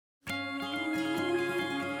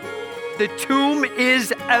The tomb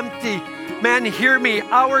is empty. Man, hear me.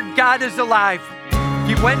 Our God is alive.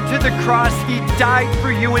 He went to the cross. He died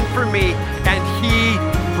for you and for me. And he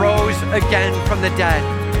rose again from the dead.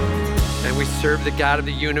 And we serve the God of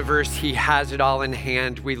the universe. He has it all in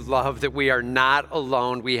hand. We love that we are not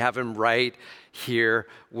alone. We have him right here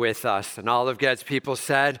with us. And all of God's people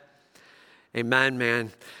said, amen,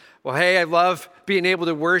 man. Well, hey, I love being able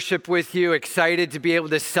to worship with you. Excited to be able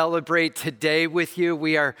to celebrate today with you.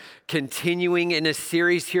 We are continuing in a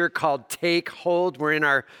series here called Take Hold. We're in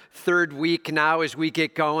our third week now as we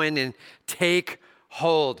get going and take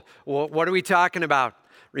hold. Well, what are we talking about?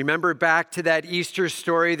 Remember back to that Easter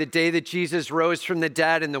story, the day that Jesus rose from the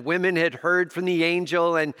dead and the women had heard from the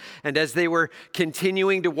angel. And as they were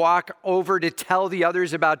continuing to walk over to tell the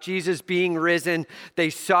others about Jesus being risen, they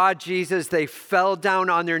saw Jesus, they fell down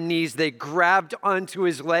on their knees, they grabbed onto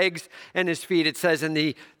his legs and his feet, it says,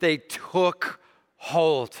 and they took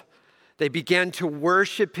hold. They began to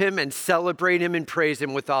worship him and celebrate him and praise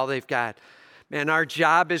him with all they've got. Man, our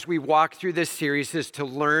job as we walk through this series is to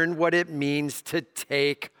learn what it means to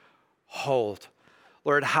take hold.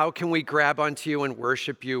 Lord, how can we grab onto you and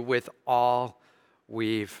worship you with all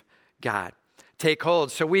we've got? Take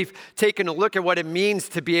hold. So we've taken a look at what it means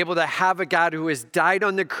to be able to have a God who has died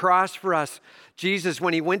on the cross for us. Jesus,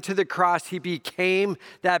 when he went to the cross, he became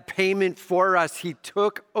that payment for us. He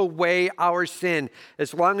took away our sin.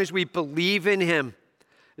 As long as we believe in him,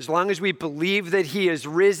 as long as we believe that he is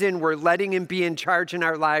risen, we're letting him be in charge in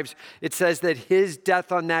our lives. It says that his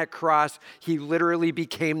death on that cross, he literally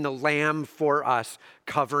became the lamb for us,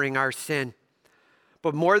 covering our sin.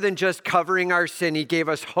 But more than just covering our sin, he gave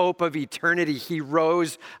us hope of eternity. He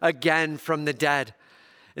rose again from the dead.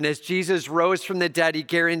 And as Jesus rose from the dead, he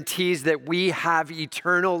guarantees that we have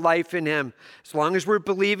eternal life in him. As long as we're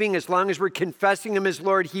believing, as long as we're confessing him as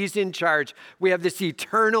Lord, he's in charge. We have this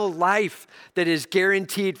eternal life that is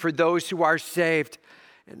guaranteed for those who are saved.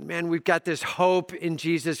 And man, we've got this hope in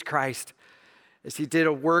Jesus Christ. As he did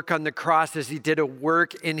a work on the cross, as he did a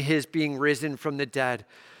work in his being risen from the dead.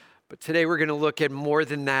 But today we're going to look at more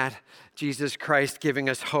than that. Jesus Christ giving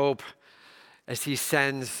us hope as he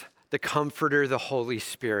sends the Comforter, the Holy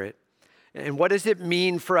Spirit. And what does it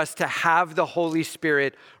mean for us to have the Holy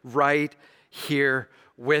Spirit right here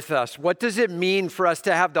with us? What does it mean for us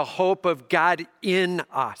to have the hope of God in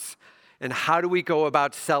us? And how do we go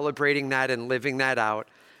about celebrating that and living that out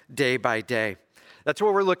day by day? That's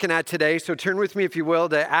what we're looking at today. So turn with me, if you will,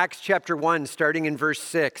 to Acts chapter 1, starting in verse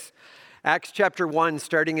 6. Acts chapter 1,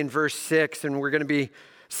 starting in verse 6. And we're going to be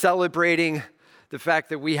celebrating the fact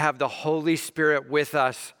that we have the Holy Spirit with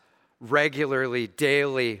us regularly,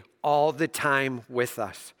 daily, all the time with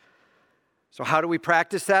us. So how do we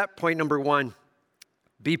practice that? Point number 1,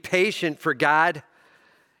 be patient for God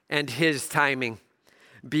and his timing.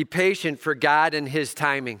 Be patient for God and his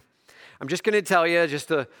timing. I'm just going to tell you,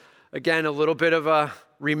 again, a little bit of a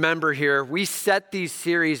remember here. We set these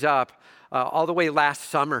series up all the way last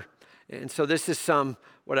summer. And so this is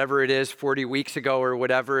whatever it is, 40 weeks ago or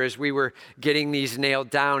whatever, as we were getting these nailed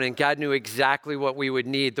down, and God knew exactly what we would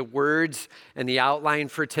need. The words and the outline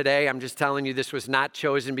for today, I'm just telling you, this was not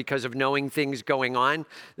chosen because of knowing things going on.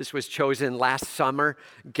 This was chosen last summer.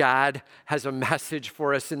 God has a message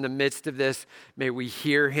for us in the midst of this. May we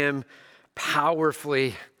hear him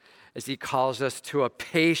powerfully as he calls us to a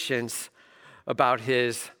patience about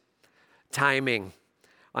his timing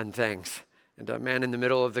on things. And man, in the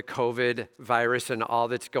middle of the COVID virus and all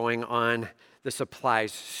that's going on, this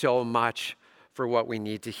applies so much for what we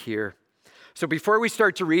need to hear. So before we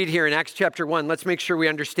start to read here in Acts chapter 1, let's make sure we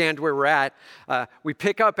understand where we're at. We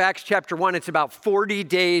pick up Acts chapter 1. It's about 40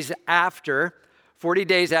 days after. 40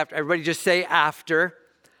 days after. Everybody just say after.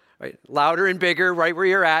 Right? Louder and bigger, right where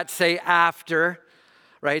you're at. Say after.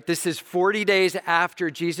 Right? This is 40 days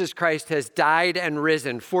after Jesus Christ has died and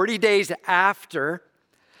risen. 40 days after.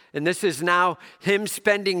 And this is now him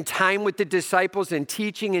spending time with the disciples and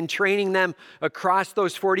teaching and training them across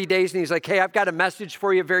those 40 days. And he's like, hey, I've got a message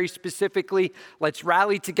for you very specifically. Let's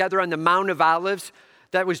rally together on the Mount of Olives.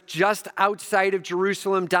 That was just outside of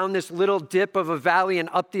Jerusalem, down this little dip of a valley, and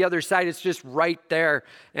up the other side, it's just right there.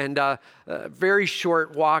 And a very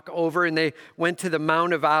short walk over. And they went to the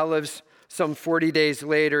Mount of Olives some 40 days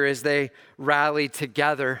later as they rallied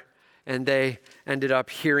together. And they ended up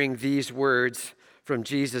hearing these words from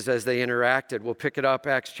Jesus as they interacted. We'll pick it up,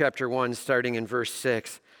 Acts chapter 1, starting in verse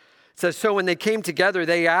 6. It says, so when they came together,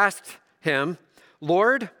 they asked him,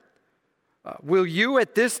 Lord, will you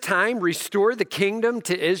at this time restore the kingdom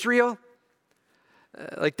to Israel?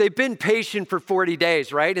 Like they've been patient for 40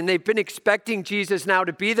 days, right? And they've been expecting Jesus now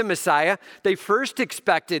to be the Messiah. They first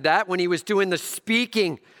expected that when he was doing the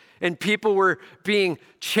speaking and people were being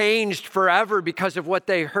changed forever because of what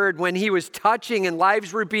they heard. When he was touching and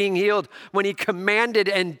lives were being healed, when he commanded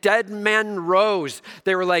and dead men rose,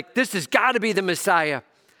 they were like, this has got to be the Messiah.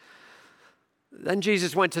 Then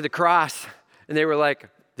Jesus went to the cross, and they were like,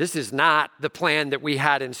 this is not the plan that we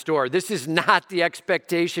had in store. This is not the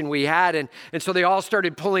expectation we had. And so they all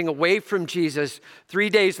started pulling away from Jesus. 3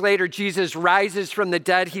 days later, Jesus rises from the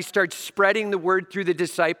dead. He starts spreading the word through the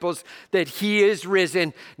disciples that he is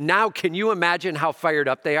risen. Now, can you imagine how fired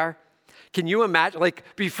up they are? Can you imagine? Like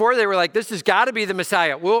before they were like, this has got to be the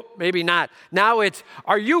Messiah. Well, maybe not. Now it's,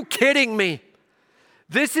 are you kidding me?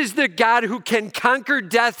 This is the God who can conquer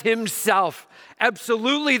death himself.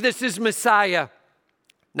 Absolutely, this is Messiah.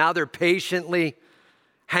 Now they're patiently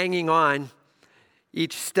hanging on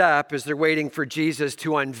each step as they're waiting for Jesus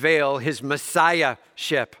to unveil his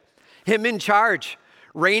Messiahship. Him in charge,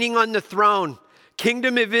 reigning on the throne,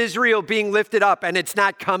 kingdom of Israel being lifted up, and it's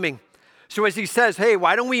not coming. So as he says, hey,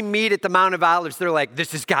 why don't we meet at the Mount of Olives? They're like,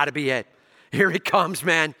 this has got to be it. Here it comes,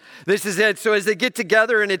 man. This is it. So as they get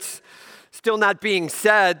together and it's still not being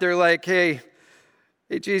said, they're like, hey,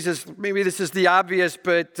 Jesus, maybe this is the obvious,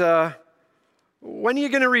 but when are you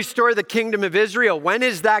going to restore the kingdom of Israel? When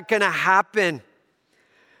is that going to happen?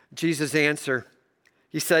 Jesus answered,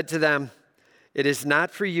 he said to them, it is not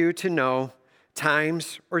for you to know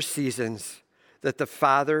times or seasons that the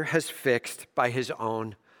Father has fixed by his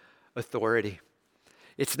own authority.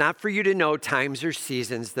 It's not for you to know times or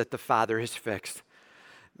seasons that the Father has fixed.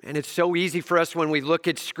 And it's so easy for us when we look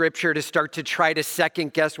at Scripture to start to try to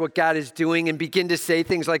second guess what God is doing and begin to say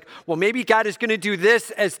things like, well, maybe God is going to do this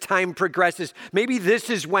as time progresses. Maybe this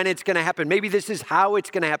is when it's going to happen. Maybe this is how it's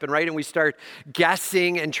going to happen, right? And we start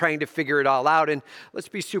guessing and trying to figure it all out. And let's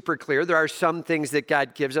be super clear. There are some things that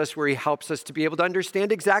God gives us where he helps us to be able to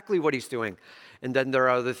understand exactly what he's doing. And then there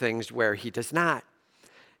are other things where he does not.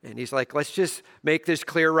 And he's like, let's just make this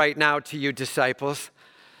clear right now to you disciples.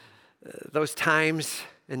 Those times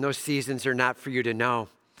and those seasons are not for you to know.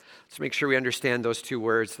 Let's make sure we understand those two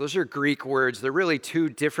words. Those are Greek words. They're really two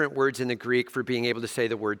different words in the Greek for being able to say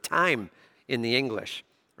the word time in the English,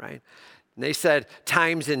 right? And they said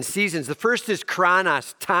times and seasons. The first is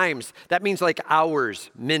chronos, times. That means like hours,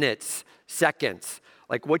 minutes, seconds,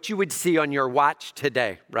 like what you would see on your watch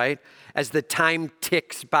today, right? As the time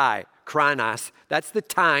ticks by, chronos, that's the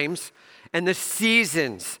times. And the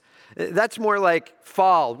seasons, that's more like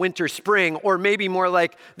fall, winter, spring, or maybe more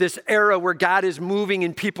like this era where God is moving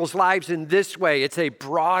in people's lives in this way. It's a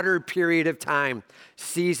broader period of time,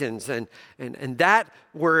 seasons. And that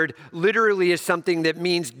word literally is something that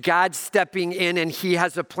means God stepping in and he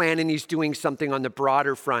has a plan and he's doing something on the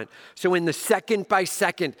broader front. So in the second by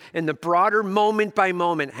second, in the broader moment by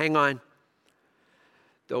moment, hang on,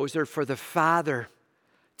 those are for the Father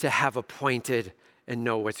to have appointed and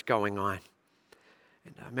know what's going on.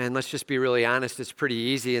 And man, let's just be really honest. It's pretty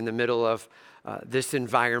easy in the middle of this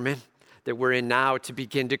environment that we're in now to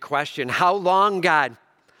begin to question, how long, God?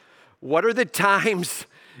 What are the times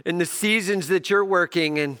and the seasons that you're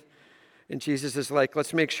working? And Jesus is like,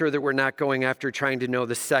 let's make sure that we're not going after trying to know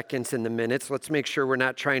the seconds and the minutes. Let's make sure we're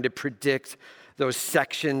not trying to predict those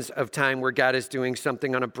sections of time where God is doing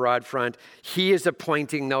something on a broad front. He is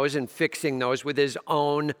appointing those and fixing those with his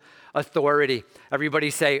own authority. Everybody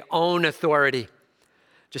say, own authority.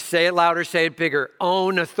 Just say it louder, say it bigger.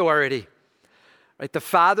 Own authority. Right? The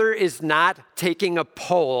Father is not taking a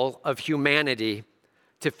poll of humanity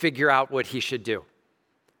to figure out what he should do.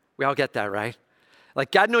 We all get that, right?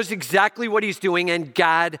 Like God knows exactly what he's doing and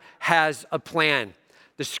God has a plan.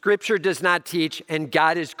 The Scripture does not teach and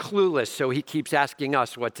God is clueless, so he keeps asking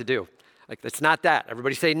us what to do. Like, it's not that.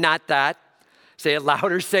 Everybody say not that. Say it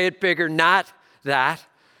louder, say it bigger, not that.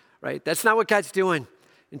 Right? That's not what God's doing.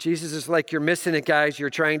 And Jesus is like, you're missing it, guys. You're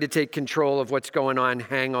trying to take control of what's going on.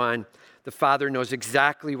 Hang on. The Father knows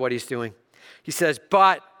exactly what he's doing. He says,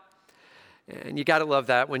 but, and you got to love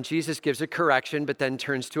that when Jesus gives a correction, but then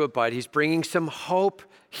turns to a but. He's bringing some hope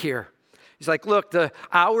here. He's like, look, the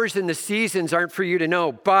hours and the seasons aren't for you to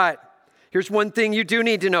know, but here's one thing you do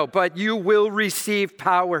need to know, but you will receive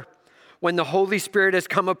power when the Holy Spirit has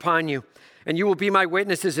come upon you. And you will be my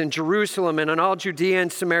witnesses in Jerusalem and in all Judea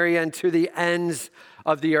and Samaria and to the ends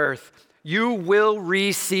of the earth. You will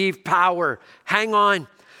receive power. Hang on.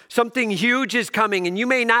 Something huge is coming, and you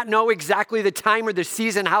may not know exactly the time or the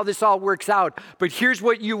season, how this all works out, but here's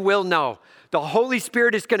what you will know. The Holy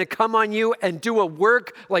Spirit is going to come on you and do a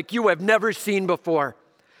work like you have never seen before.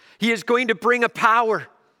 He is going to bring a power.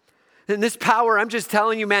 And this power, I'm just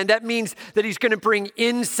telling you, man, that means that he's going to bring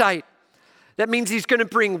insight. That means he's going to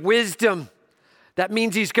bring wisdom. That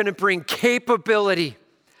means he's going to bring capability.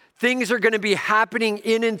 Things are going to be happening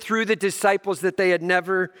in and through the disciples that they had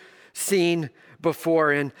never seen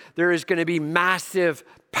before. And there is going to be massive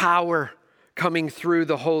power coming through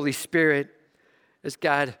the Holy Spirit as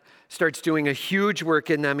God starts doing a huge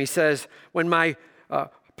work in them. He says, when my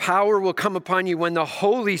power will come upon you, when the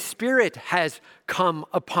Holy Spirit has come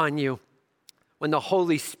upon you. When the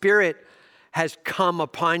Holy Spirit has come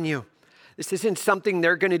upon you. This isn't something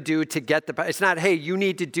they're going to do to get the power. It's not, hey, you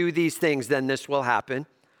need to do these things, then this will happen.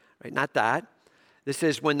 Right? Not that. This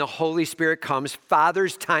is when the Holy Spirit comes,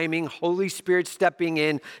 Father's timing, Holy Spirit stepping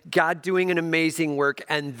in, God doing an amazing work,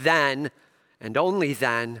 and then, and only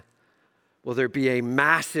then, will there be a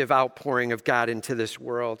massive outpouring of God into this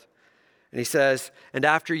world. And he says, and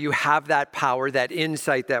after you have that power, that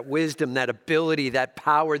insight, that wisdom, that ability, that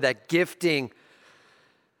power, that gifting,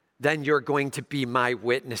 then you're going to be my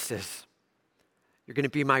witnesses. You're going to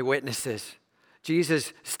be my witnesses.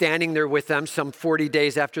 Jesus standing there with them some 40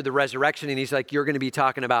 days after the resurrection, and he's like, you're going to be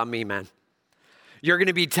talking about me, man. You're going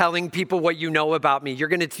to be telling people what you know about me. You're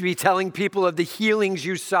going to be telling people of the healings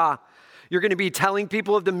you saw. You're going to be telling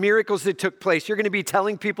people of the miracles that took place. You're going to be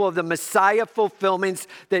telling people of the Messiah fulfillments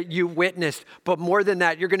that you witnessed. But more than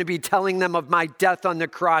that, you're going to be telling them of my death on the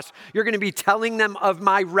cross. You're going to be telling them of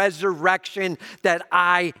my resurrection, that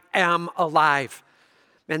I am alive.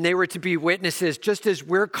 And they were to be witnesses, just as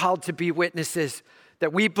we're called to be witnesses,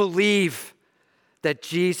 that we believe that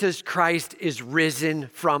Jesus Christ is risen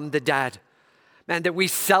from the dead. Man, that we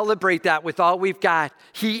celebrate that with all we've got.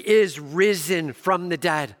 He is risen from the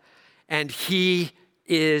dead. And he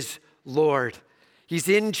is Lord. He's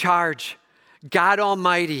in charge. God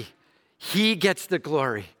Almighty. He gets the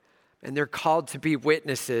glory. And they're called to be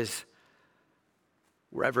witnesses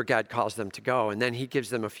wherever God calls them to go. And then he gives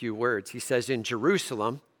them a few words. He says, in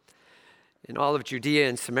Jerusalem, in all of Judea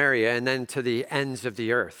and Samaria, and then to the ends of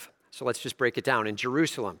the earth. So let's just break it down. In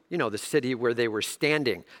Jerusalem, you know, the city where they were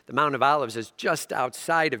standing, the Mount of Olives is just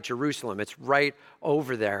outside of Jerusalem. It's right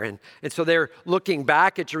over there. And so they're looking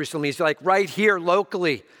back at Jerusalem. He's like, right here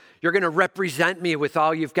locally, you're going to represent me with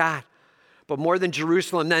all you've got. But more than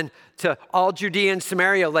Jerusalem, then to all Judea and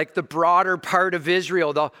Samaria, like the broader part of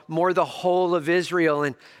Israel, the whole of Israel,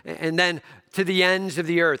 and then to the ends of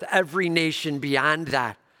the earth, every nation beyond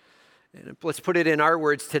that. And let's put it in our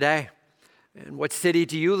words today. And what city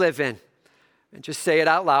do you live in? And just say it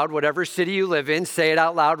out loud. Whatever city you live in, say it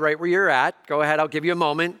out loud right where you're at. Go ahead, I'll give you a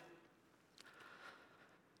moment.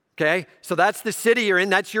 Okay, so that's the city you're in.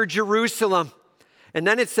 That's your Jerusalem. And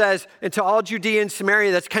then it says, and to all Judea and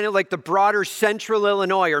Samaria, that's kind of like the broader central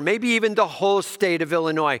Illinois, or maybe even the whole state of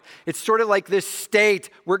Illinois. It's sort of like this state.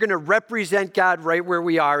 We're going to represent God right where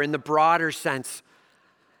we are in the broader sense.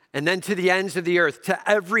 And then to the ends of the earth, to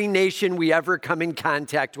every nation we ever come in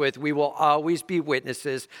contact with, we will always be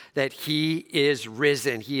witnesses that he is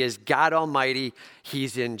risen. He is God Almighty.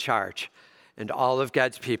 He's in charge. And all of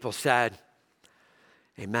God's people said,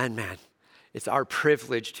 amen, man. It's our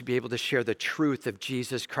privilege to be able to share the truth of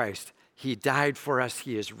Jesus Christ. He died for us.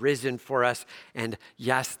 He is risen for us. And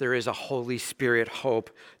yes, there is a Holy Spirit hope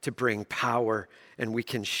to bring power, and we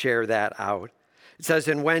can share that out. It says,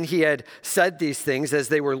 and when he had said these things, as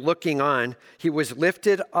they were looking on, he was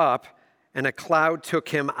lifted up, and a cloud took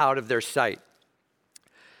him out of their sight.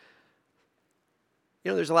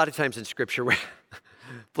 You know, there's a lot of times in Scripture where,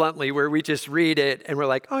 bluntly, where we just read it and we're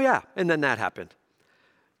like, oh yeah, and then that happened.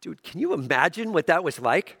 Dude, can you imagine what that was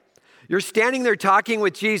like? You're standing there talking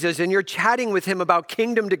with Jesus and you're chatting with him about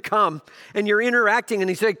kingdom to come and you're interacting and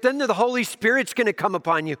he's like, then the Holy Spirit's going to come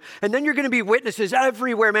upon you and then you're going to be witnesses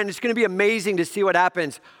everywhere, man. It's going to be amazing to see what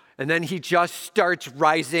happens. And then he just starts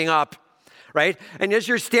rising up, right? And as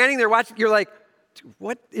you're standing there watching, you're like,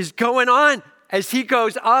 what is going on? As he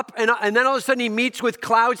goes up and then all of a sudden he meets with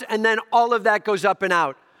clouds and then all of that goes up and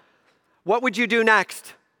out. What would you do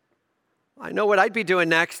next? I know what I'd be doing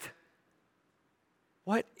next.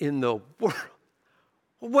 What in the world?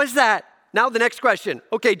 What was that? Now the next question.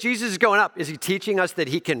 Okay, Jesus is going up. Is he teaching us that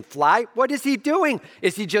he can fly? What is he doing?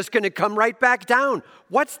 Is he just going to come right back down?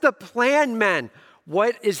 What's the plan, man?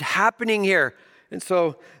 What is happening here? And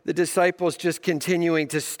so the disciples just continuing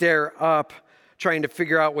to stare up, trying to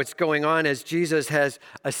figure out what's going on as Jesus has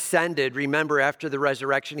ascended. Remember, after the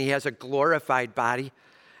resurrection, he has a glorified body.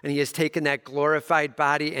 And he has taken that glorified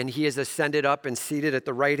body and he has ascended up and seated at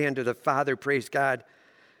the right hand of the Father, praise God.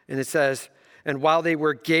 And it says, and while they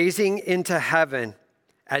were gazing into heaven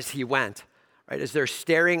as he went, right, as they're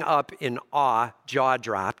staring up in awe, jaw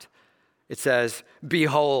dropped, it says,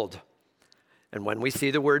 behold. And when we see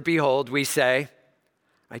the word behold, we say,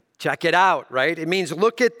 Right? Check it out, right? It means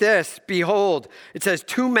look at this, behold. It says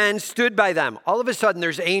 2 men stood by them. All of a sudden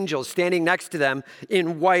there's angels standing next to them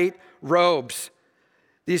in white robes.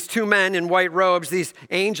 These 2 men in white robes, these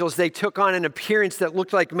angels, they took on an appearance that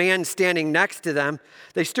looked like man standing next to them.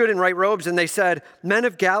 They stood in white robes and they said, "Men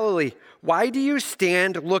of Galilee, why do you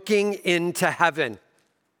stand looking into heaven?"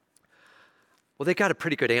 Well, they got a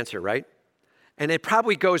pretty good answer, right? And it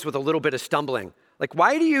probably goes with a little bit of stumbling. Like,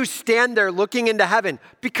 why do you stand there looking into heaven?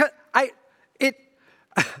 Because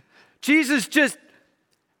Jesus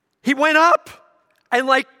he went up and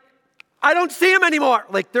I don't see him anymore.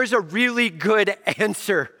 There's a really good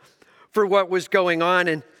answer for what was going on.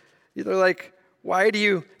 And they're like, why do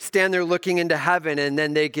you stand there looking into heaven? And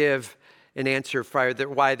then they give an answer for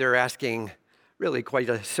why they're asking really quite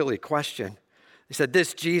a silly question. They said,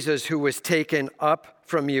 "This Jesus who was taken up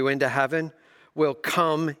from you into heaven will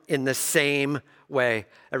come in the same way."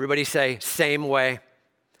 Everybody say, same way.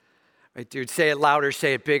 Right, dude, say it louder,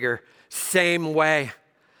 say it bigger. Same way.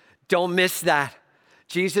 Don't miss that.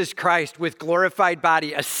 Jesus Christ with glorified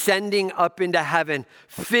body ascending up into heaven,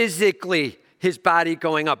 physically his body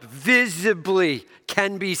going up, visibly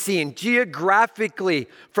can be seen, geographically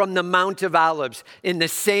from the Mount of Olives, in the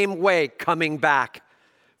same way coming back.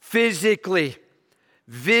 Physically,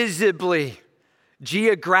 visibly,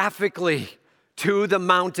 geographically to the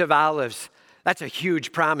Mount of Olives. That's a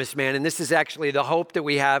huge promise, man. And this is actually the hope that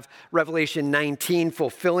we have, Revelation 19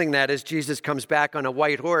 fulfilling that as Jesus comes back on a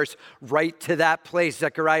white horse right to that place.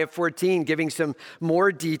 Zechariah 14 giving some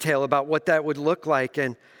more detail about what that would look like.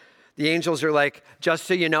 And the angels are like, just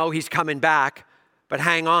so you know, he's coming back, but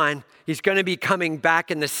hang on. He's going to be coming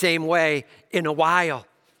back in the same way in a while.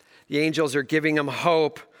 The angels are giving him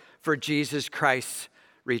hope for Jesus Christ's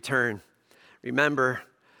return. Remember,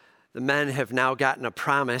 the men have now gotten a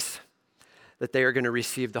promise that they are going to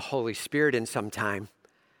receive the Holy Spirit in some time,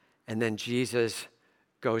 and then Jesus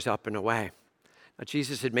goes up and away. Now,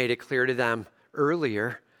 Jesus had made it clear to them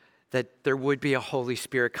earlier that there would be a Holy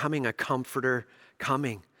Spirit coming, a comforter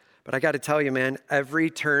coming. But I got to tell you, man,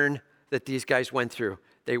 every turn that these guys went through,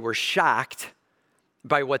 they were shocked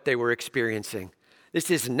by what they were experiencing.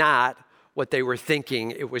 This is not what they were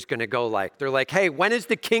thinking it was going to go like. They're like, hey, when is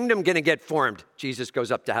the kingdom going to get formed? Jesus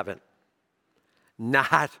goes up to heaven.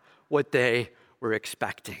 Not what they were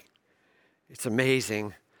expecting. It's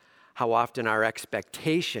amazing how often our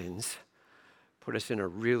expectations put us in a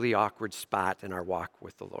really awkward spot in our walk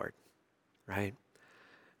with the Lord, right?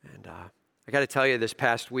 And I got to tell you, this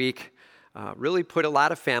past week really put a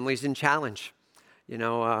lot of families in challenge.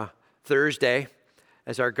 Thursday,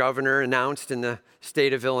 as our governor announced in the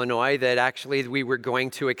state of Illinois that actually we were going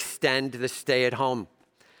to extend the stay-at-home.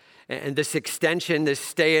 And this extension, this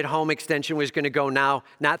stay-at-home extension was going to go now,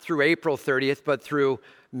 not through April 30th, but through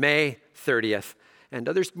May 30th. And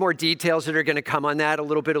there's more details that are going to come on that, a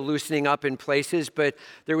little bit of loosening up in places, but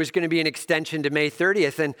there was going to be an extension to May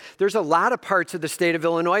 30th. And there's a lot of parts of the state of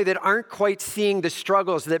Illinois that aren't quite seeing the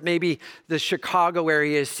struggles that maybe the Chicago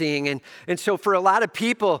area is seeing. And so for a lot of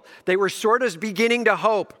people, they were sort of beginning to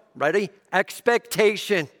hope, ready?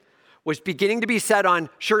 Expectation was beginning to be set on,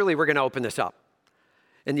 surely we're going to open this up.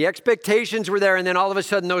 And the expectations were there, and then all of a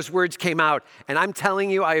sudden those words came out. And I'm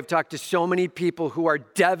telling you, I have talked to so many people who are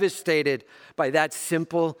devastated by that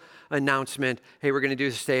simple announcement, hey, we're going to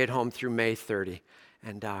do the stay at home through May 30.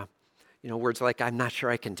 And, words like, I'm not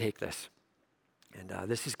sure I can take this. And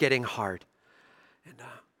this is getting hard. And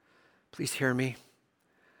please hear me.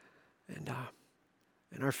 And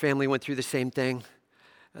our family went through the same thing.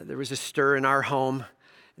 There was a stir in our home.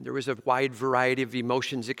 And there was a wide variety of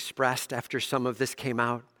emotions expressed after some of this came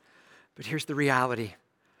out. But here's the reality.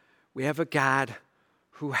 We have a God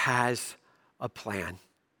who has a plan.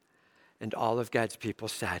 And all of God's people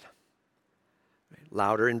said, right,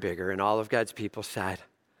 louder and bigger, and all of God's people said,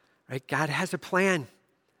 right, God has a plan.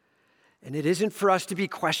 And it isn't for us to be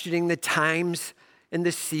questioning the times and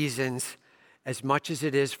the seasons as much as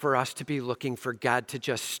it is for us to be looking for God to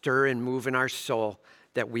just stir and move in our soul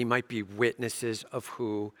that we might be witnesses of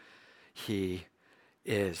who he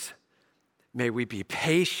is. May we be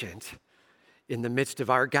patient in the midst of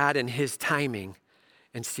our God and his timing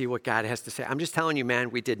and see what God has to say. I'm just telling you, man,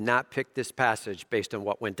 we did not pick this passage based on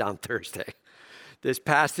what went down Thursday. This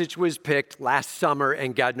passage was picked last summer,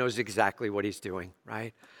 and God knows exactly what he's doing,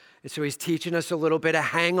 right? And so he's teaching us a little bit of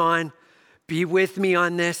hang on, be with me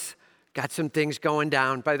on this. Got some things going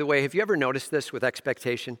down. By the way, have you ever noticed this with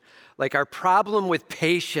expectation? Like our problem with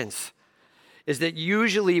patience is that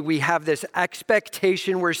usually we have this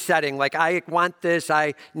expectation we're setting, like I want this,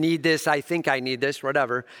 I need this, I think I need this,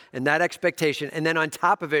 whatever, and that expectation. And then on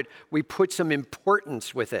top of it, we put some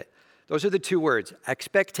importance with it. Those are the two words,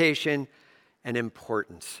 expectation and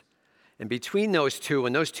importance. And between those two,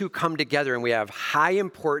 when those two come together and we have high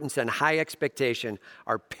importance and high expectation,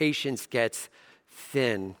 our patience gets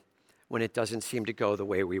thin when it doesn't seem to go the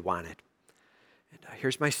way we want it. And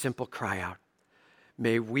here's my simple cry out.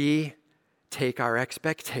 May we take our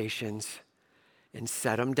expectations and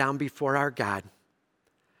set them down before our God.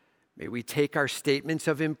 May we take our statements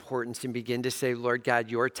of importance and begin to say, Lord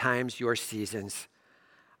God, your times, your seasons.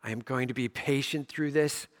 I am going to be patient through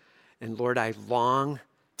this. And Lord, I long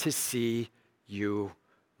to see you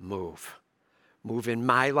move. Move in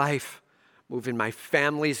my life, move in my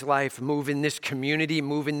family's life, move in this community,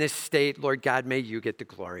 move in this state. Lord God, may you get the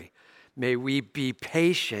glory. May we be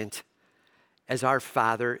patient as our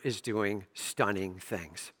Father is doing stunning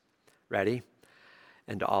things. Ready?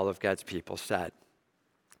 And all of God's people said,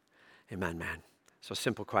 amen, man. So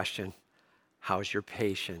simple question, how's your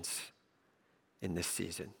patience in this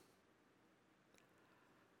season?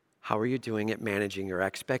 How are you doing at managing your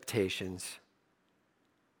expectations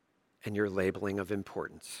and your labeling of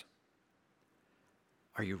importance?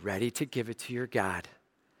 Are you ready to give it to your God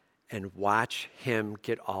and watch him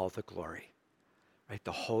get all the glory? Right?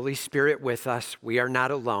 The Holy Spirit with us. We are not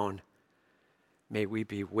alone. May we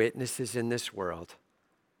be witnesses in this world,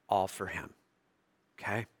 all for him.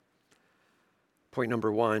 Okay? Point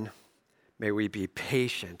number one, may we be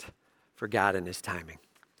patient for God and his timing.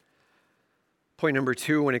 Point number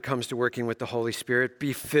two, when it comes to working with the Holy Spirit,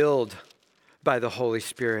 be filled by the Holy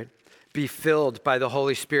Spirit. Be filled by the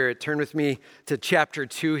Holy Spirit. Turn with me to chapter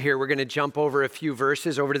 2 here. We're going to jump over a few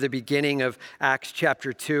verses over to the beginning of Acts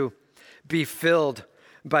chapter 2. Be filled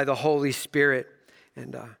by the Holy Spirit.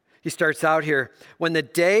 And he starts out here. When the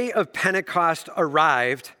day of Pentecost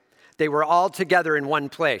arrived, they were all together in one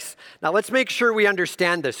place. Now let's make sure we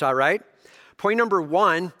understand this, all right? Point number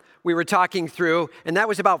one, we were talking through, and that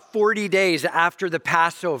was about 40 days after the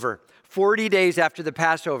Passover. 40 days after the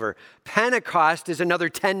Passover. Pentecost is another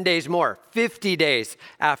 10 days more, 50 days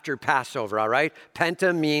after Passover, all right?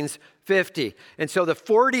 Penta means 50. And so the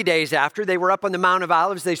 40 days after, they were up on the Mount of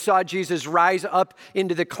Olives. They saw Jesus rise up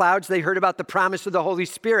into the clouds. They heard about the promise of the Holy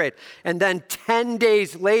Spirit. And then 10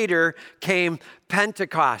 days later came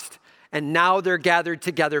Pentecost. And now they're gathered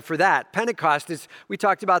together for that. Pentecost is, we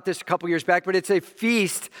talked about this a couple years back, but it's a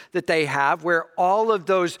feast that they have where all of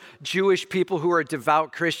those Jewish people who are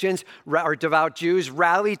devout Christians or devout Jews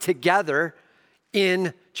rally together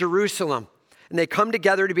in Jerusalem. And they come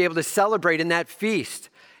together to be able to celebrate in that feast.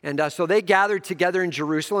 And so they gathered together in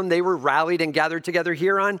Jerusalem. They were rallied and gathered together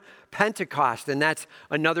here on Pentecost. And that's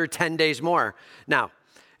another 10 days more. Now,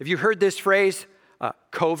 have you heard this phrase,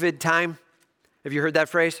 COVID time? Have you heard that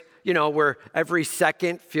phrase? You know, where every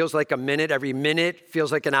second feels like a minute, every minute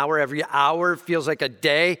feels like an hour, every hour feels like a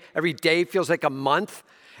day, every day feels like a month.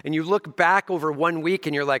 And you look back over 1 week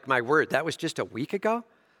and you're like, my word, that was just a week ago?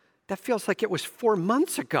 That feels like it was 4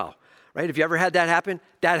 months ago, right? Have you ever had that happen?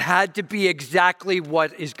 That had to be exactly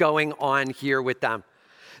what is going on here with them.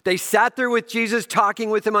 They sat there with Jesus, talking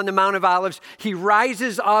with him on the Mount of Olives. He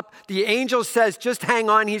rises up. The angel says, just hang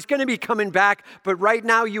on. He's going to be coming back. But right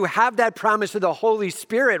now you have that promise of the Holy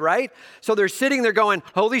Spirit, right? So they're sitting there going,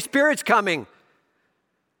 Holy Spirit's coming.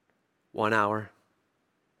 1 hour,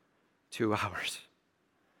 2 hours,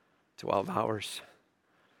 12 hours,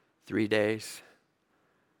 3 days,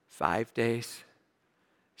 5 days,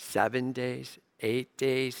 7 days, 8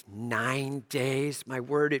 days, 9 days. My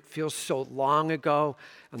word, it feels so long ago.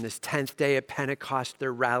 On this 10th day at Pentecost,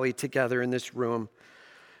 they're rallied together in this room,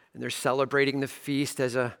 and they're celebrating the feast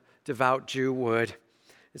as a devout Jew would.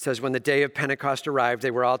 It says, when the day of Pentecost arrived, they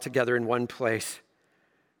were all together in one place.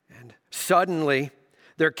 And suddenly,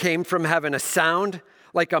 there came from heaven a sound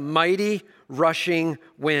like a mighty rushing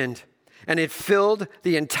wind, and it filled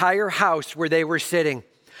the entire house where they were sitting.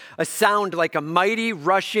 A sound like a mighty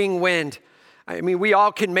rushing wind. I mean, we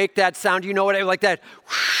all can make that sound. You know what I like that?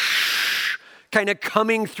 Whoosh, kind of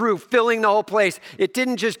coming through, filling the whole place. It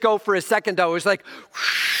didn't just go for a second, though. It was like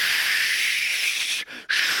whoosh,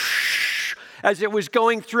 whoosh, as it was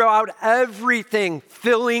going throughout everything,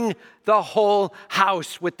 filling the whole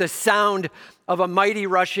house with the sound of a mighty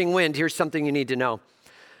rushing wind. Here's something you need to know.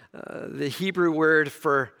 The Hebrew word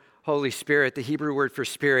for Holy Spirit, the Hebrew word for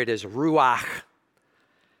spirit is ruach.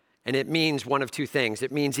 And it means one of two things.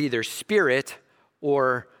 It means either spirit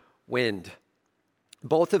or wind.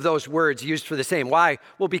 Both of those words used for the same. Why?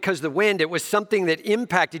 Well, because the wind, it was something that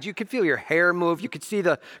impacted. You could feel your hair move. You could see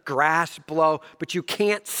the grass blow, but you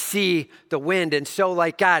can't see the wind. And so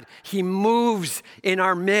like God, he moves in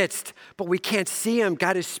our midst, but we can't see him.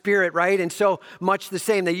 God is spirit, right? And so much the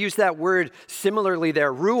same. They use that word similarly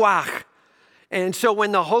there, ruach. And so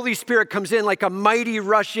when the Holy Spirit comes in like a mighty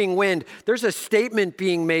rushing wind, there's a statement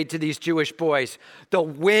being made to these Jewish boys. The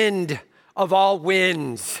wind of all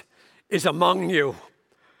winds is among you.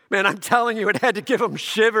 Man, I'm telling you, it had to give them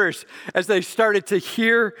shivers as they started to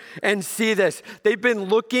hear and see this. They've been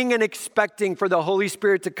looking and expecting for the Holy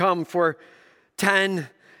Spirit to come for 10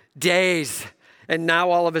 days. And now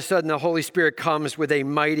all of a sudden the Holy Spirit comes with a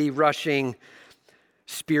mighty rushing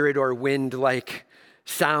spirit or wind-like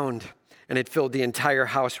sound. And it filled the entire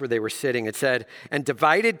house where they were sitting. It said, and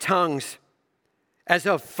divided tongues as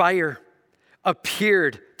of fire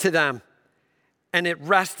appeared to them, and it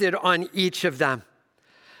rested on each of them.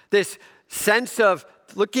 This sense of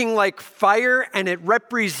looking like fire, and it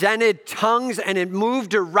represented tongues, and it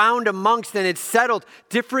moved around amongst, and it settled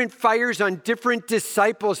different fires on different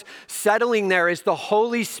disciples settling there as the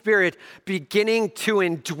Holy Spirit beginning to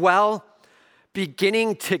indwell,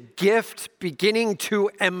 beginning to gift, beginning to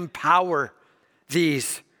empower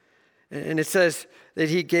these. And it says that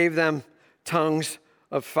he gave them tongues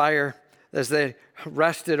of fire as they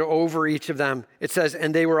rested over each of them. It says,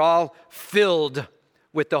 and they were all filled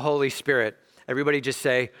with the Holy Spirit. Everybody just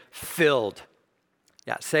say, filled.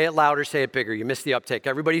 Yeah, say it louder, say it bigger. You missed the uptake.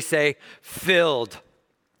 Everybody say, filled.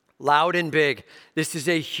 Loud and big. This is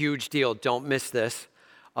a huge deal. Don't miss this.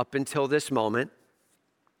 Up until this moment,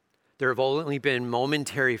 there have only been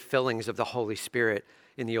momentary fillings of the Holy Spirit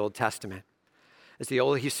in the Old Testament. As the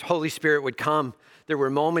Holy Spirit would come, there were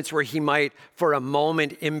moments where he might, for a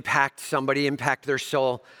moment, impact somebody, impact their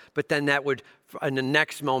soul, but then that would, in the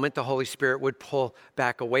next moment, the Holy Spirit would pull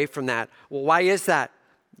back away from that. Well, why is that?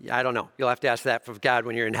 I don't know. You'll have to ask that of God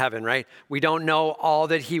when you're in heaven, right? We don't know all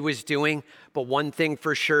that he was doing, but one thing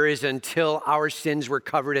for sure is until our sins were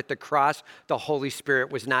covered at the cross, the Holy Spirit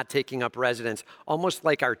was not taking up residence, almost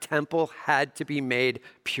like our temple had to be made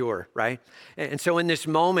pure, right? And so in this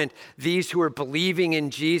moment, these who are believing in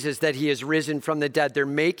Jesus, that he is risen from the dead, they're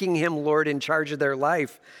making him Lord in charge of their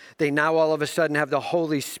life. They now all of a sudden have the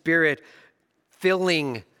Holy Spirit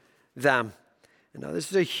filling them. And now this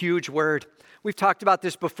is a huge word. We've talked about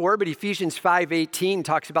this before, but Ephesians 5:18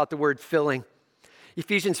 talks about the word filling.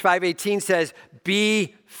 Ephesians 5:18 says,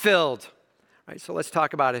 be filled. All right, so let's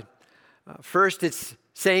talk about it. First, it's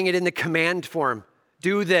saying it in the command form.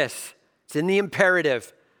 Do this. It's in the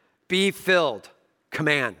imperative. Be filled.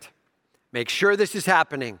 Command. Make sure this is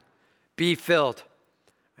happening. Be filled.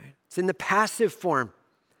 Right? It's in the passive form.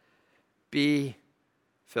 Be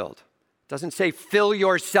filled. It doesn't say fill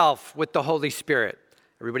yourself with the Holy Spirit.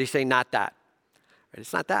 Everybody say not that.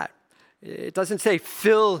 It's not that. It doesn't say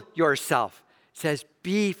fill yourself. It says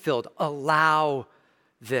be filled. Allow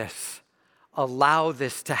this. Allow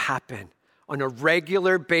this to happen. On a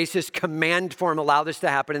regular basis, command form, allow this to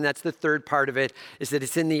happen. And that's the third part of it, is that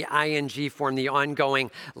it's in the ing form, the ongoing.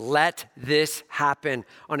 Let this happen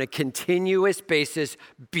on a continuous basis,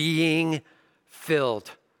 being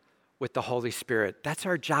filled with the Holy Spirit. That's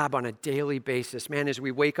our job on a daily basis. Man, as we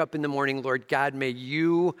wake up in the morning, Lord God, may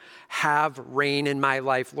you have reign in my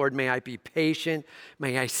life. Lord, may I be patient.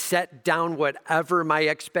 May I set down whatever my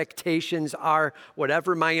expectations are,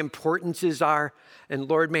 whatever my importances are. And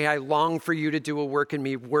Lord, may I long for you to do a work in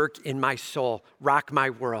me, work in my soul, rock my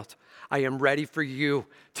world. I am ready for you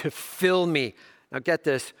to fill me. Now get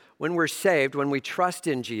this, when we're saved, when we trust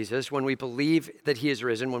in Jesus, when we believe that he is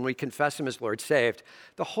risen, when we confess him as Lord, saved,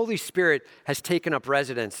 the Holy Spirit has taken up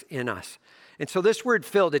residence in us. And so this word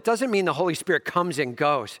filled, it doesn't mean the Holy Spirit comes and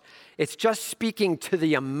goes. It's just speaking to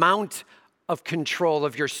the amount of control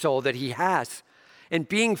of your soul that he has. And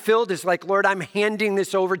being filled is like, Lord, I'm handing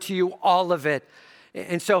this over to you, all of it.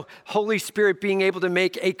 And so Holy Spirit being able to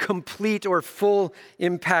make a complete or full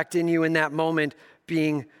impact in you in that moment,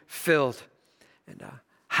 being filled. And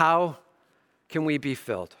how can we be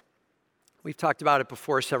filled? We've talked about it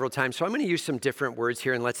before several times, so I'm going to use some different words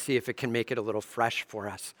here, and let's see if it can make it a little fresh for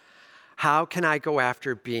us. How can I go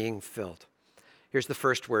after being filled? Here's the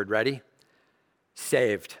first word. Ready?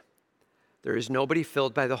 Saved. There is nobody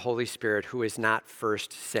filled by the Holy Spirit who is not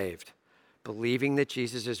first saved. Believing that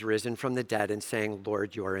Jesus is risen from the dead and saying,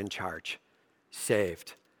 Lord, you're in charge.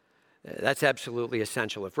 Saved. That's absolutely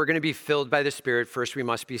essential. If we're going to be filled by the Spirit, first we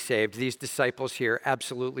must be saved. These disciples here,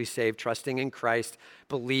 absolutely saved, trusting in Christ,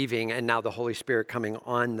 believing, and now the Holy Spirit coming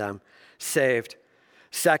on them, saved.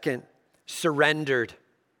 Second, surrendered.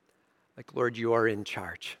 Like, Lord, you are in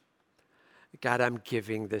charge. God, I'm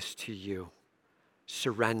giving this to you.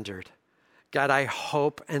 Surrendered. God, I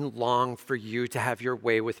hope and long for you to have your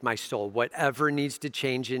way with my soul. Whatever needs to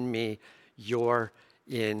change in me, you're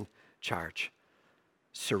in charge.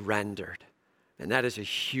 Surrendered. And that is a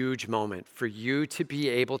huge moment for you to be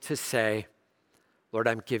able to say, Lord,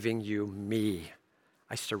 I'm giving you me.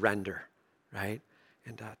 I surrender, right?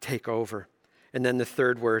 And take over. And then the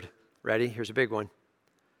third word, ready? Here's a big one.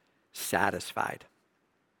 Satisfied.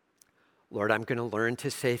 Lord, I'm going to learn to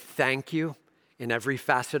say thank you in every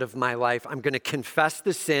facet of my life. I'm going to confess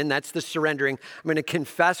the sin. That's the surrendering. I'm going to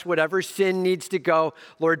confess whatever sin needs to go.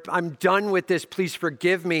 Lord, I'm done with this. Please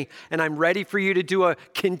forgive me. And I'm ready for you to do a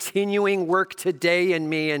continuing work today in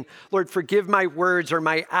me. And Lord, forgive my words or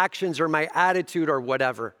my actions or my attitude or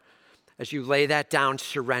whatever. As you lay that down,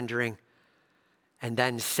 surrendering and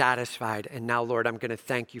then satisfied. And now, Lord, I'm going to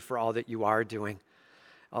thank you for all that you are doing.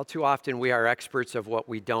 All too often, we are experts of what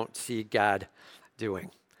we don't see God doing.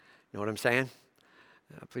 You know what I'm saying?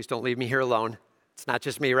 Please don't leave me here alone. It's not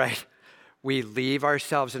just me, right? We leave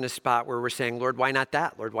ourselves in a spot where we're saying, Lord, why not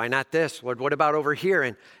that? Lord, why not this? Lord, what about over here?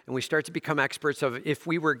 And we start to become experts of, if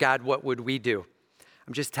we were God, what would we do?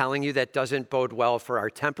 I'm just telling you that doesn't bode well for our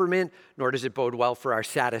temperament, nor does it bode well for our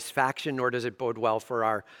satisfaction, nor does it bode well for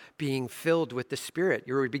our being filled with the Spirit.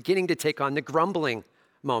 You're beginning to take on the grumbling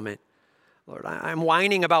moment. Lord, I'm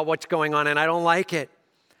whining about what's going on and I don't like it.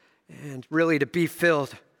 And really, to be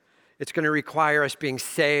filled, it's going to require us being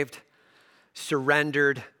saved,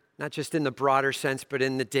 surrendered, not just in the broader sense, but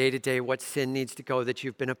in the day-to-day, what sin needs to go that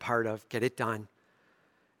you've been a part of, get it done.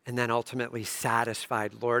 And then ultimately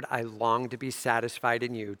satisfied. Lord, I long to be satisfied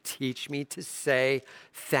in you. Teach me to say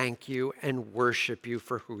thank you and worship you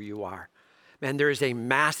for who you are. Man, there is a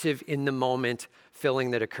massive in-the-moment filling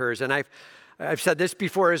that occurs. And I've said this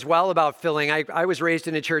before as well about filling. I was raised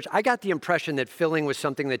in a church. I got the impression that filling was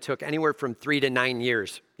something that took anywhere from 3 to 9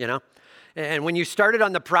 years, you know? And when you started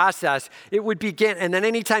on the process, it would begin, and then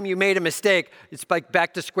anytime you made a mistake, it's like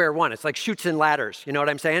back to square one. It's like chutes and ladders, you know what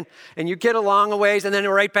I'm saying? And you get along a ways and then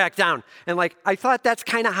right back down. And like, I thought that's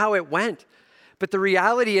kind of how it went. But the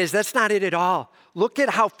reality is that's not it at all. Look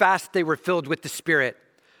at how fast they were filled with the Spirit.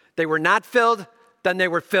 They were not filled, then they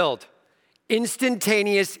were filled.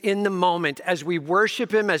 Instantaneous in the moment as we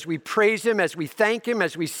worship him, as we praise him, as we thank him,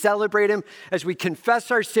 as we celebrate him, as we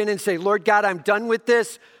confess our sin and say, Lord God, I'm done with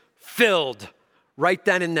this. Filled right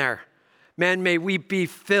then and there. Man, may we be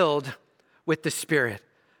filled with the Spirit.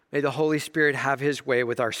 May the Holy Spirit have his way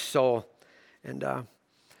with our soul. And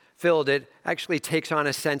filled, it actually takes on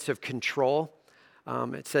a sense of control.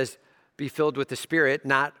 It says, be filled with the Spirit,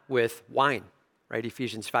 not with wine, right?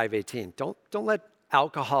 Ephesians 5:18. Don't let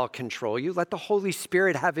alcohol control you. Let the Holy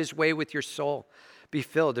Spirit have his way with your soul. Be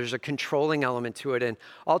filled. There's a controlling element to it. And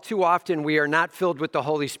all too often, we are not filled with the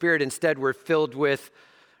Holy Spirit. Instead, we're filled with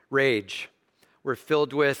rage. We're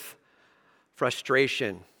filled with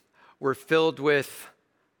frustration. We're filled with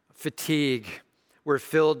fatigue. We're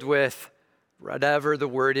filled with whatever the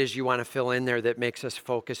word is you want to fill in there that makes us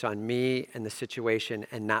focus on me and the situation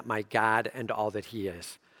and not my God and all that he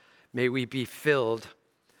is. May we be filled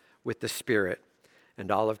with the Spirit.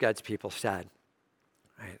 And all of God's people said.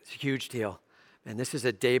 All right, it's a huge deal. And this is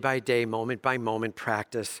a day-by-day, moment-by-moment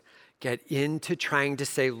practice. Get into trying to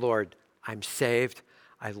say, Lord, I'm saved.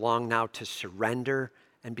 I long now to surrender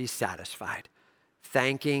and be satisfied.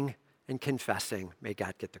 Thanking and confessing. May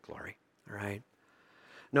God get the glory. All right?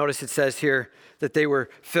 Notice it says here that they were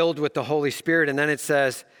filled with the Holy Spirit. And then it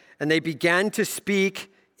says, and they began to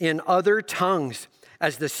speak in other tongues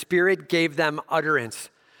as the Spirit gave them utterance.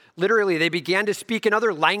 Literally, they began to speak in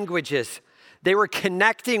other languages. They were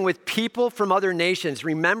connecting with people from other nations.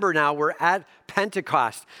 Remember now, we're at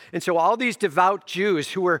Pentecost. And so all these devout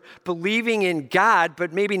Jews who were believing in God,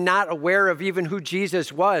 but maybe not aware of even who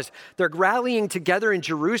Jesus was, they're rallying together in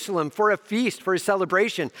Jerusalem for a feast, for a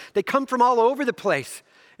celebration. They come from all over the place.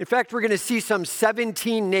 In fact, we're going to see some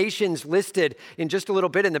 17 nations listed in just a little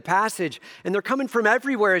bit in the passage. And they're coming from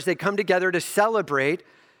everywhere as they come together to celebrate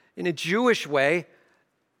in a Jewish way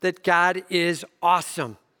that God is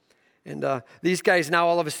awesome. And these guys now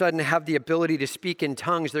all of a sudden have the ability to speak in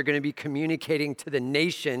tongues. They're going to be communicating to the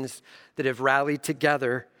nations that have rallied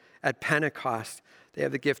together at Pentecost. They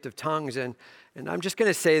have the gift of tongues. And I'm just going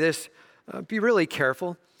to say this, be really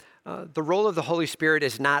careful. The role of the Holy Spirit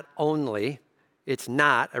is not only, it's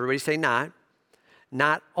not, everybody say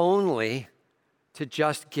not only to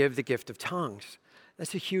just give the gift of tongues.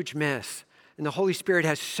 That's a huge miss. And the Holy Spirit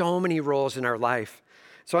has so many roles in our life.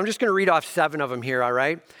 So I'm just going to read off 7 of them here, all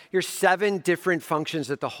right? Here's 7 different functions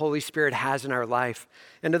that the Holy Spirit has in our life.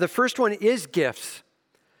 And the first one is gifts.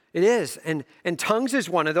 It is. And tongues is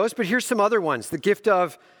one of those, but here's some other ones. The gift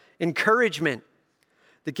of encouragement,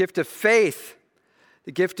 the gift of faith,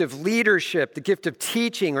 the gift of leadership, the gift of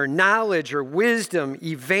teaching or knowledge or wisdom,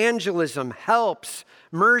 evangelism, helps,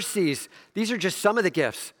 mercies. These are just some of the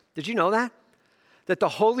gifts. Did you know that? that the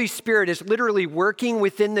Holy Spirit is literally working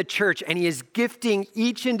within the church, and he is gifting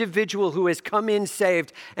each individual who has come in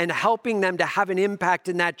saved and helping them to have an impact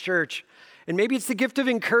in that church. And maybe it's the gift of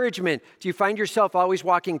encouragement. Do you find yourself always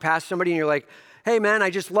walking past somebody and you're like, hey man, I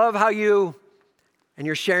just love how you, and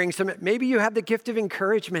you're sharing some, maybe you have the gift of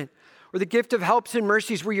encouragement. Or the gift of helps and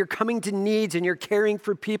mercies where you're coming to needs and you're caring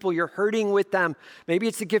for people, you're hurting with them. Maybe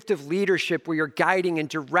it's the gift of leadership where you're guiding and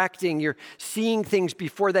directing, you're seeing things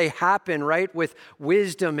before they happen, right? With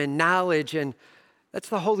wisdom and knowledge, and that's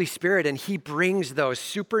the Holy Spirit, and he brings those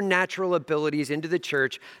supernatural abilities into the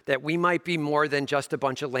church that we might be more than just a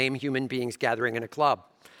bunch of lame human beings gathering in a club.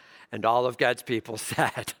 And all of God's people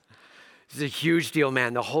said, this is a huge deal,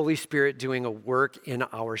 man. The Holy Spirit doing a work in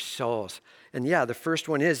our souls. And yeah, the first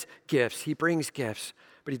one is gifts. He brings gifts,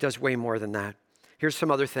 but he does way more than that. Here's some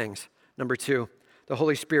other things. Number 2, the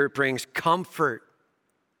Holy Spirit brings comfort.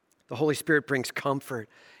 The Holy Spirit brings comfort.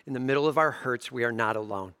 In the middle of our hurts, we are not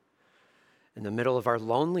alone. In the middle of our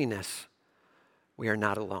loneliness, we are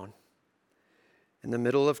not alone. In the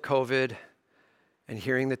middle of COVID and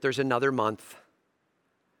hearing that there's another month,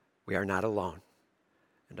 we are not alone.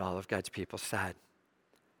 And all of God's people said,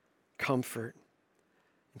 comfort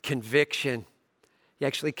and conviction. He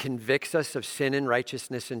actually convicts us of sin and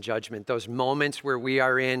righteousness and judgment. Those moments where we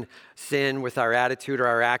are in sin with our attitude or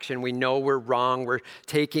our action, we know we're wrong. We're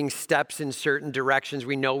taking steps in certain directions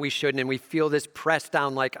we know we shouldn't, and we feel this press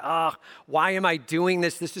down like, why am I doing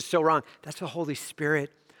this? This is so wrong. That's the Holy Spirit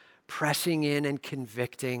pressing in and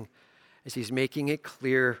convicting as he's making it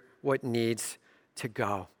clear what needs to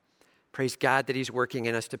go. Praise God that he's working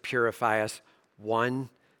in us to purify us one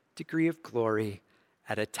degree of glory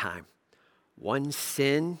at a time. One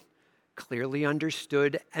sin clearly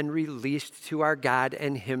understood and released to our God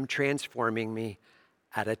and him transforming me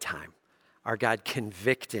at a time. Our God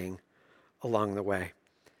convicting along the way.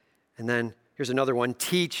 And then here's another one,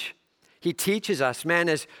 teach. He teaches us, man,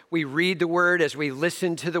 as we read the word, as we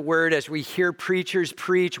listen to the word, as we hear preachers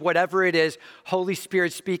preach, whatever it is, Holy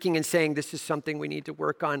Spirit speaking and saying, this is something we need to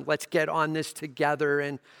work on. Let's get on this together.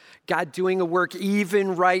 And God doing a work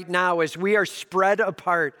even right now as we are spread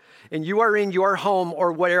apart and you are in your home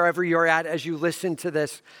or wherever you're at as you listen to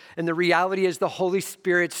this. And the reality is the Holy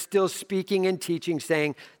Spirit still speaking and teaching,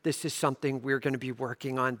 saying, this is something we're going to be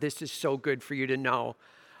working on. This is so good for you to know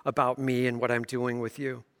about me and what I'm doing with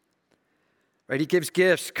you. Right? He gives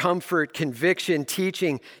gifts, comfort, conviction,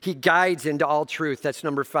 teaching. He guides into all truth. That's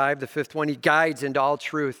number 5, the 5th one. He guides into all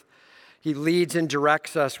truth. He leads and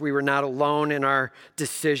directs us. We were not alone in our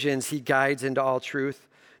decisions. He guides into all truth.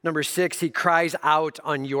 Number 6, he cries out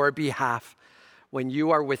on your behalf. When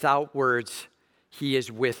you are without words, he is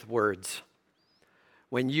with words.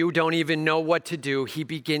 When you don't even know what to do, he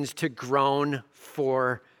begins to groan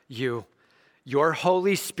for you. Your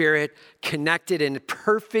Holy Spirit connected in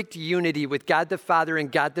perfect unity with God the Father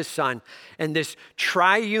and God the Son, and this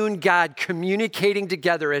triune God communicating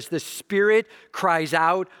together as the Spirit cries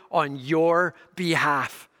out on your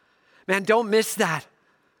behalf. Man, don't miss that.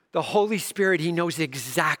 The Holy Spirit, he knows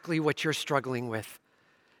exactly what you're struggling with,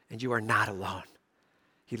 and you are not alone.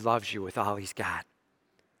 He loves you with all he's got.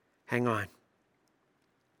 Hang on.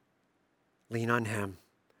 Lean on him.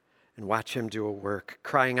 And watch him do a work,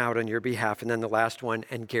 crying out on your behalf. And then the last one,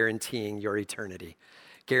 and guaranteeing your eternity.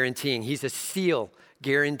 Guaranteeing, he's a seal,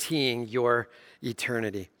 guaranteeing your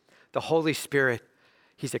eternity. The Holy Spirit,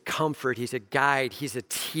 he's a comfort, he's a guide, he's a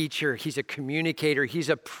teacher, he's a communicator, he's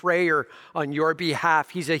a prayer on your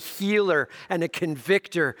behalf. He's a healer and a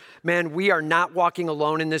convictor. Man, we are not walking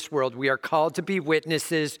alone in this world. We are called to be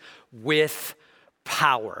witnesses with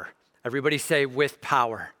power. Everybody say, with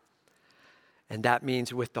power. And that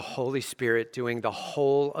means with the Holy Spirit doing the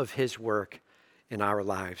whole of his work in our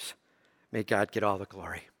lives. May God get all the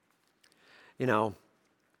glory. You know,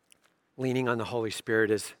 leaning on the Holy Spirit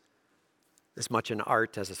is as much an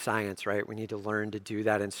art as a science, right? We need to learn to do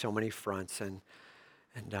that in so many fronts. And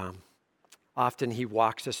often he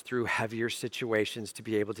walks us through heavier situations to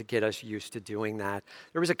be able to get us used to doing that.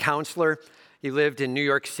 There was a counselor. He lived in New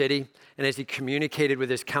York City, and as he communicated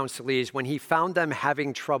with his counselees, when he found them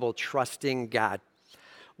having trouble trusting God,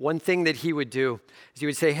 one thing that he would do is he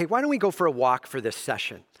would say, hey, why don't we go for a walk for this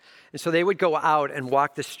session? And so they would go out and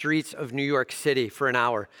walk the streets of New York City for an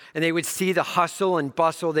hour, and they would see the hustle and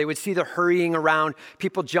bustle. They would see the hurrying around,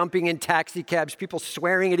 people jumping in taxi cabs, people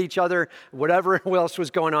swearing at each other, whatever else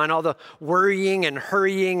was going on, all the worrying and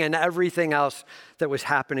hurrying and everything else that was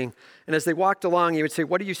happening. And as they walked along, he would say,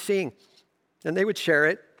 what are you seeing? And they would share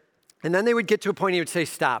it. And then they would get to a point, he would say,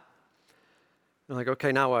 stop. And I'm like,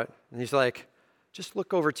 okay, now what? And he's like, just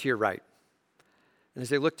look over to your right. And as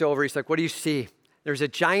they looked over, he's like, what do you see? there's a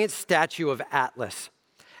giant statue of Atlas.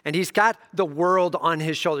 And he's got the world on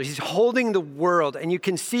his shoulders. He's holding the world, and you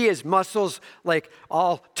can see his muscles like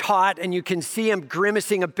all taut, and you can see him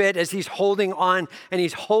grimacing a bit as he's holding on, and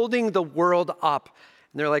he's holding the world up.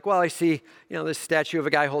 And they're like, well, I see, this statue of a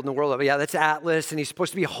guy holding the world up. Yeah, that's Atlas, and he's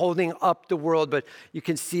supposed to be holding up the world, but you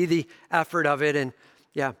can see the effort of it. And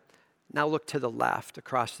yeah, now look to the left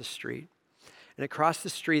across the street. And across the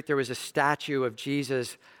street, there was a statue of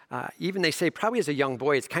Jesus. Even they say probably as a young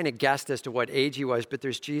boy, it's kind of guessed as to what age he was, but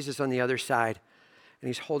there's Jesus on the other side, and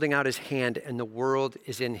he's holding out his hand, and the world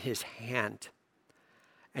is in his hand.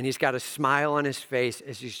 And he's got a smile on his face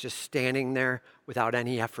as he's just standing there without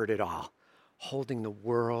any effort at all, holding the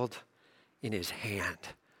world in his hand.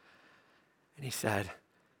 And he said,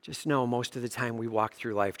 just know most of the time we walk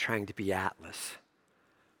through life trying to be Atlas,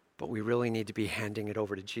 but we really need to be handing it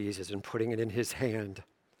over to Jesus and putting it in his hand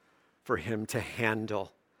for him to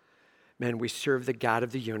handle. Man, we serve the God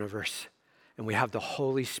of the universe, and we have the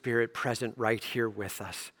Holy Spirit present right here with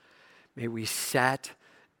us. May we set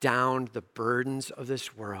down the burdens of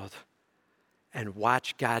this world and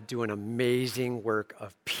watch God do an amazing work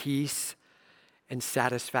of peace and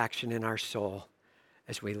satisfaction in our soul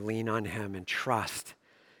as we lean on him and trust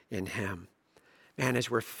in him. Man,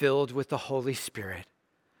 as we're filled with the Holy Spirit,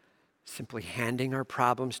 simply handing our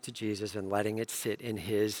problems to Jesus and letting it sit in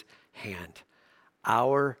his hand.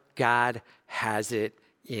 Our God has it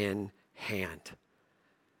in hand.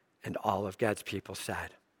 And all of God's people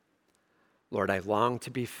said, Lord, I long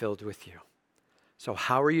to be filled with you. So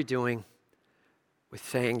how are you doing with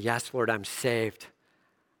saying, yes, Lord, I'm saved.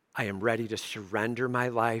 I am ready to surrender my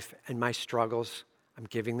life and my struggles. I'm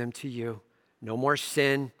giving them to you. No more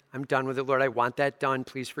sin. I'm done with it, Lord. I want that done.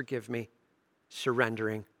 Please forgive me.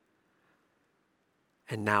 Surrendering.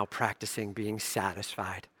 And now practicing being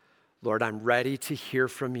satisfied. Lord, I'm ready to hear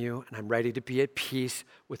from you, and I'm ready to be at peace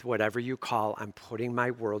with whatever you call. I'm putting my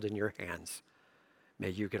world in your hands. May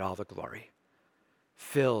you get all the glory.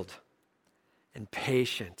 Filled and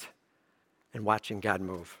patient and watching God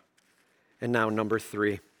move. And now number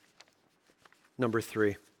three.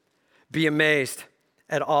 Be amazed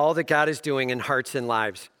at all that God is doing in hearts and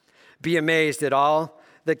lives. Be amazed at all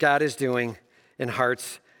that God is doing in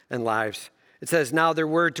hearts and lives. It says, now there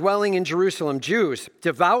were dwelling in Jerusalem Jews,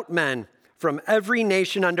 devout men from every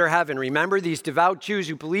nation under heaven. Remember these devout Jews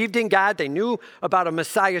who believed in God. They knew about a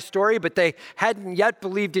Messiah story, but they hadn't yet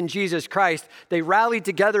believed in Jesus Christ. They rallied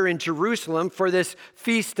together in Jerusalem for this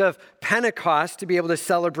feast of Pentecost to be able to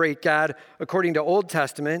celebrate God according to Old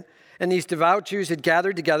Testament. And these devout Jews had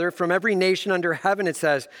gathered together from every nation under heaven, it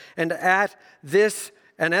says. And at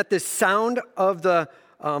this sound of the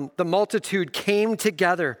multitude came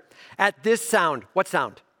together. At this sound, what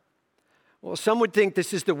sound? Well, some would think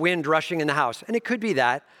this is the wind rushing in the house, and it could be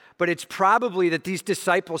that, but it's probably that these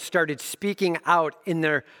disciples started speaking out in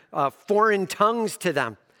their foreign tongues to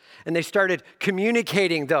them, and they started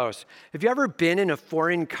communicating those. Have you ever been in a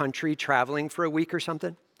foreign country traveling for a week or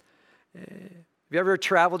something? Have you ever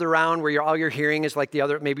traveled around where all you're hearing is like the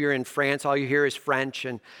other, maybe you're in France, all you hear is French,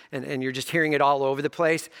 and you're just hearing it all over the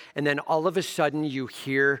place, and then all of a sudden you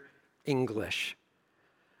hear English.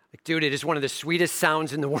 Like, dude, it is one of the sweetest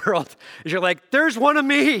sounds in the world. You're like, there's one of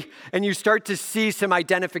me. And you start to see some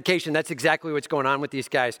identification. That's exactly what's going on with these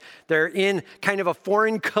guys. They're in kind of a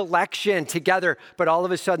foreign collection together, but all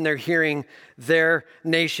of a sudden they're hearing their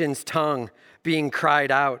nation's tongue being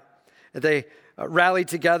cried out. They rallied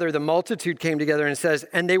together. The multitude came together, and it says,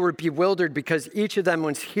 and they were bewildered because each of them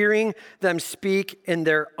was hearing them speak in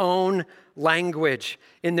their own language,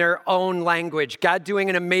 God doing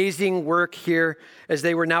an amazing work here as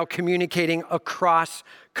they were now communicating across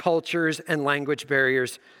cultures and language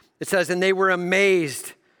barriers. It says, and they were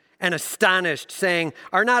amazed and astonished, saying,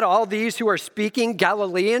 are not all these who are speaking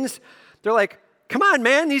Galileans? They're like, come on,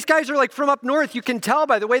 man. These guys are like from up north. You can tell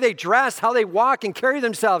by the way they dress, how they walk and carry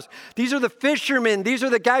themselves. These are the fishermen. These are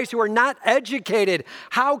the guys who are not educated.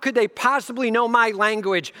 How could they possibly know my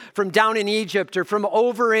language from down in Egypt or from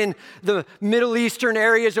over in the Middle Eastern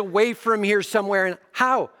areas away from here somewhere? And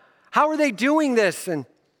how? How are they doing this? And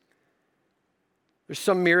there's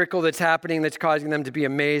some miracle that's happening that's causing them to be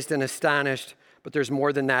amazed and astonished. But there's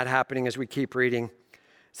more than that happening as we keep reading. It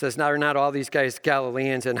says, now are not all these guys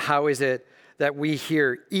Galileans? And how is it that we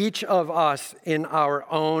hear each of us in our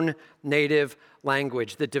own native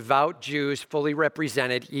language? The devout Jews fully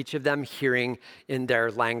represented, each of them hearing in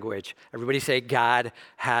their language. Everybody say, God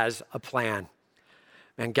has a plan.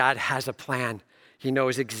 Man, God has a plan. He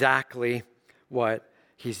knows exactly what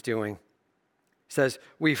he's doing. says,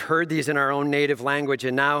 we've heard these in our own native language,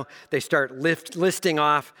 and now they start listing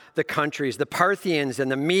off the countries, the Parthians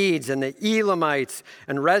and the Medes and the Elamites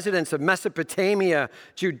and residents of Mesopotamia,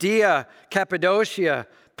 Judea, Cappadocia,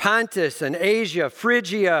 Pontus and Asia,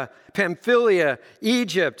 Phrygia, Pamphylia,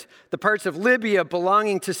 Egypt, the parts of Libya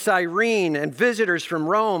belonging to Cyrene, and visitors from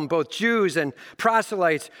Rome, both Jews and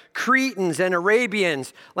proselytes, Cretans and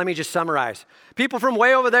Arabians. Let me just summarize. People from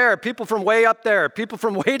way over there, people from way up there, people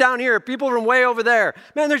from way down here, people from way over there.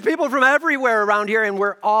 Man, there's people from everywhere around here, and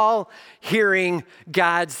we're all hearing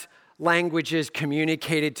God's languages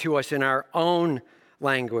communicated to us in our own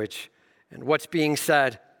language. And what's being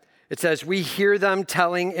said? It says, we hear them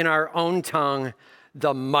telling in our own tongue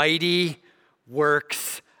the mighty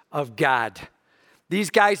works of God. These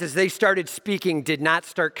guys, as they started speaking, did not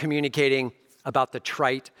start communicating about the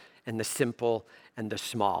trite and the simple and the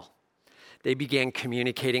small. They began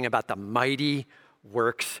communicating about the mighty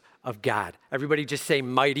works of God. Everybody just say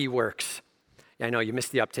mighty works. Yeah, I know you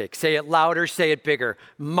missed the uptake. Say it louder, say it bigger.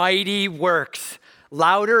 Mighty works.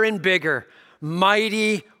 Louder and bigger.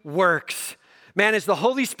 Mighty works. Man, as the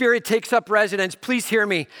Holy Spirit takes up residence, please hear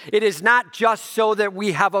me. It is not just so that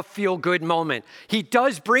we have a feel-good moment. He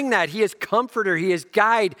does bring that. He is comforter. He is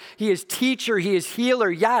guide. He is teacher. He is healer,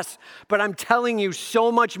 yes. But I'm telling you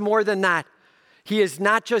so much more than that. He is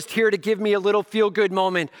not just here to give me a little feel-good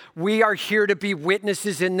moment. We are here to be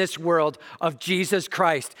witnesses in this world of Jesus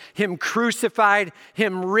Christ. Him crucified,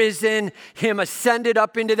 Him risen, Him ascended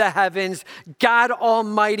up into the heavens, God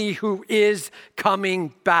Almighty who is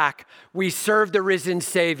coming back. We serve the risen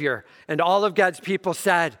Savior. And all of God's people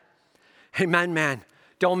said, amen, man.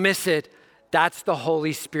 Don't miss it. That's the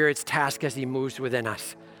Holy Spirit's task as He moves within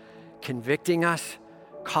us, convicting us,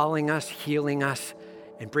 calling us, healing us,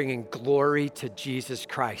 and bringing glory to Jesus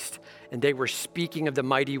Christ. And they were speaking of the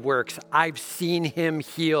mighty works. I've seen Him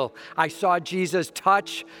heal. I saw Jesus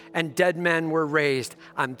touch and dead men were raised.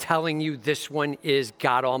 I'm telling you, this one is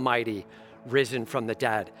God Almighty, risen from the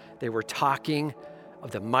dead. They were talking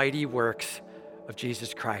of the mighty works of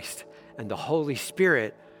Jesus Christ. And the Holy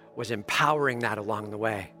Spirit was empowering that along the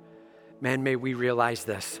way. Man, may we realize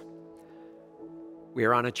this. We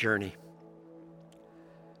are on a journey.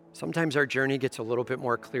 Sometimes our journey gets a little bit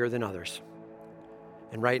more clear than others.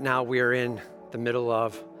 And right now we are in the middle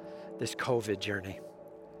of this COVID journey.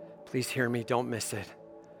 Please hear me, don't miss it.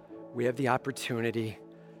 We have the opportunity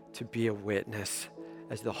to be a witness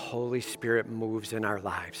as the Holy Spirit moves in our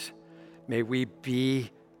lives. May we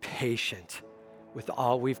be patient with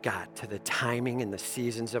all we've got to the timing and the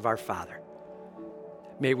seasons of our Father.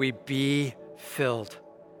 May we be filled,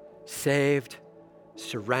 saved,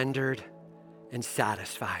 surrendered, and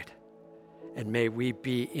satisfied. And may we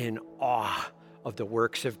be in awe of the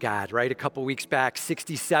works of God, right? A couple weeks back,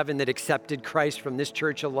 67 that accepted Christ from this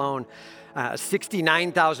church alone,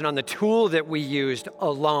 69,000 on the tool that we used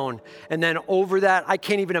alone. And then over that, I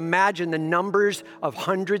can't even imagine the numbers of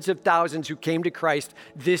hundreds of thousands who came to Christ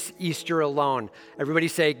this Easter alone. Everybody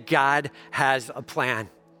say, God has a plan.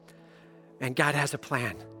 And God has a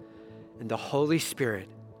plan. And the Holy Spirit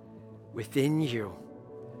within you,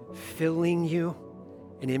 filling you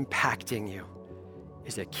and impacting you,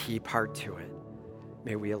 is a key part to it.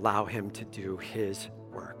 May we allow Him to do His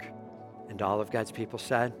work. And all of God's people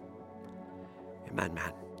said, amen,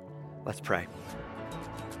 man. Let's pray.